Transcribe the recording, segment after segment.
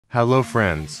Hello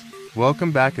friends,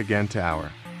 welcome back again to our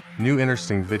new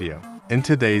interesting video. In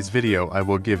today's video I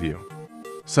will give you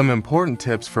some important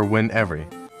tips for win every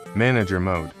manager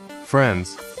mode.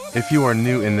 Friends, if you are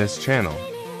new in this channel,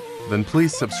 then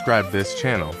please subscribe this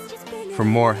channel for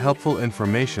more helpful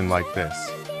information like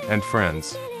this. And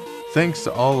friends, thanks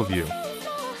to all of you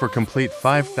for complete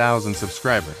 5,000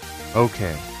 subscribers.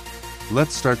 Okay,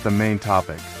 let's start the main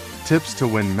topic. Tips to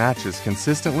win matches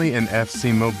consistently in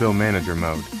FCmobile manager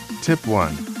mode. Tip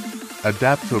 1.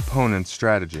 Adapt to opponent's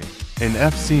strategy. In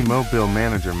FCmobile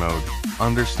manager mode,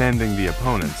 understanding the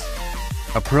opponent's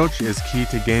approach is key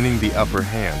to gaining the upper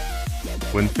hand.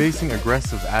 When facing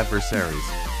aggressive adversaries,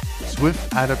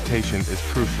 swift adaptation is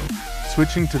crucial.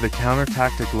 Switching to the counter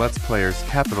tactic lets players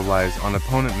capitalize on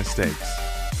opponent mistakes,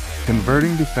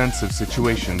 converting defensive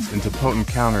situations into potent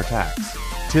counterattacks.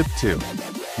 Tip 2.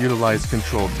 Utilize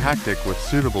control tactic with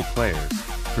suitable players.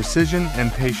 Precision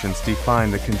and patience define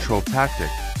the control tactic,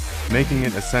 making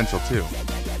it essential to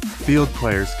field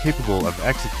players capable of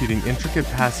executing intricate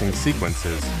passing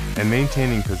sequences and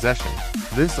maintaining possession.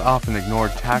 This often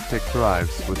ignored tactic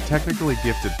thrives with technically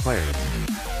gifted players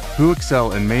who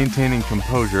excel in maintaining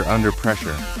composure under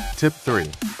pressure. Tip 3.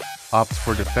 Opt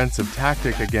for defensive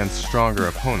tactic against stronger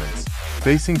opponents.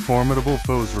 Facing formidable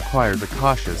foes requires a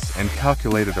cautious and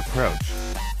calculated approach.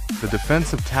 The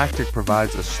defensive tactic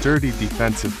provides a sturdy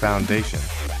defensive foundation,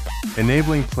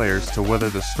 enabling players to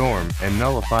weather the storm and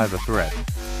nullify the threat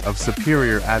of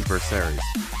superior adversaries.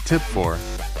 Tip 4.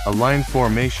 Align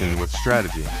formation with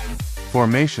strategy.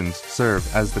 Formations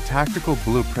serve as the tactical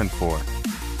blueprint for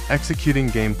executing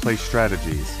gameplay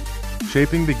strategies,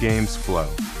 shaping the game's flow,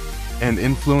 and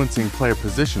influencing player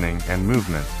positioning and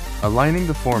movement. Aligning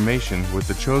the formation with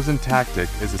the chosen tactic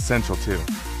is essential to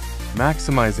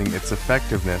maximizing its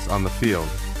effectiveness on the field.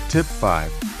 Tip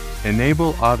 5.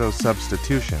 Enable auto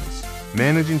substitutions.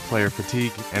 Managing player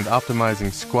fatigue and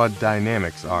optimizing squad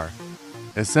dynamics are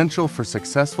essential for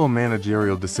successful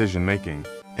managerial decision-making.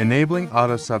 Enabling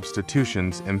auto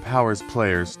substitutions empowers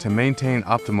players to maintain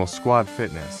optimal squad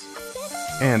fitness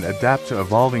and adapt to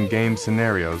evolving game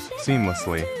scenarios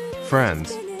seamlessly.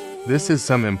 Friends, this is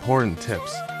some important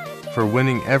tips for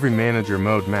winning every manager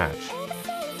mode match.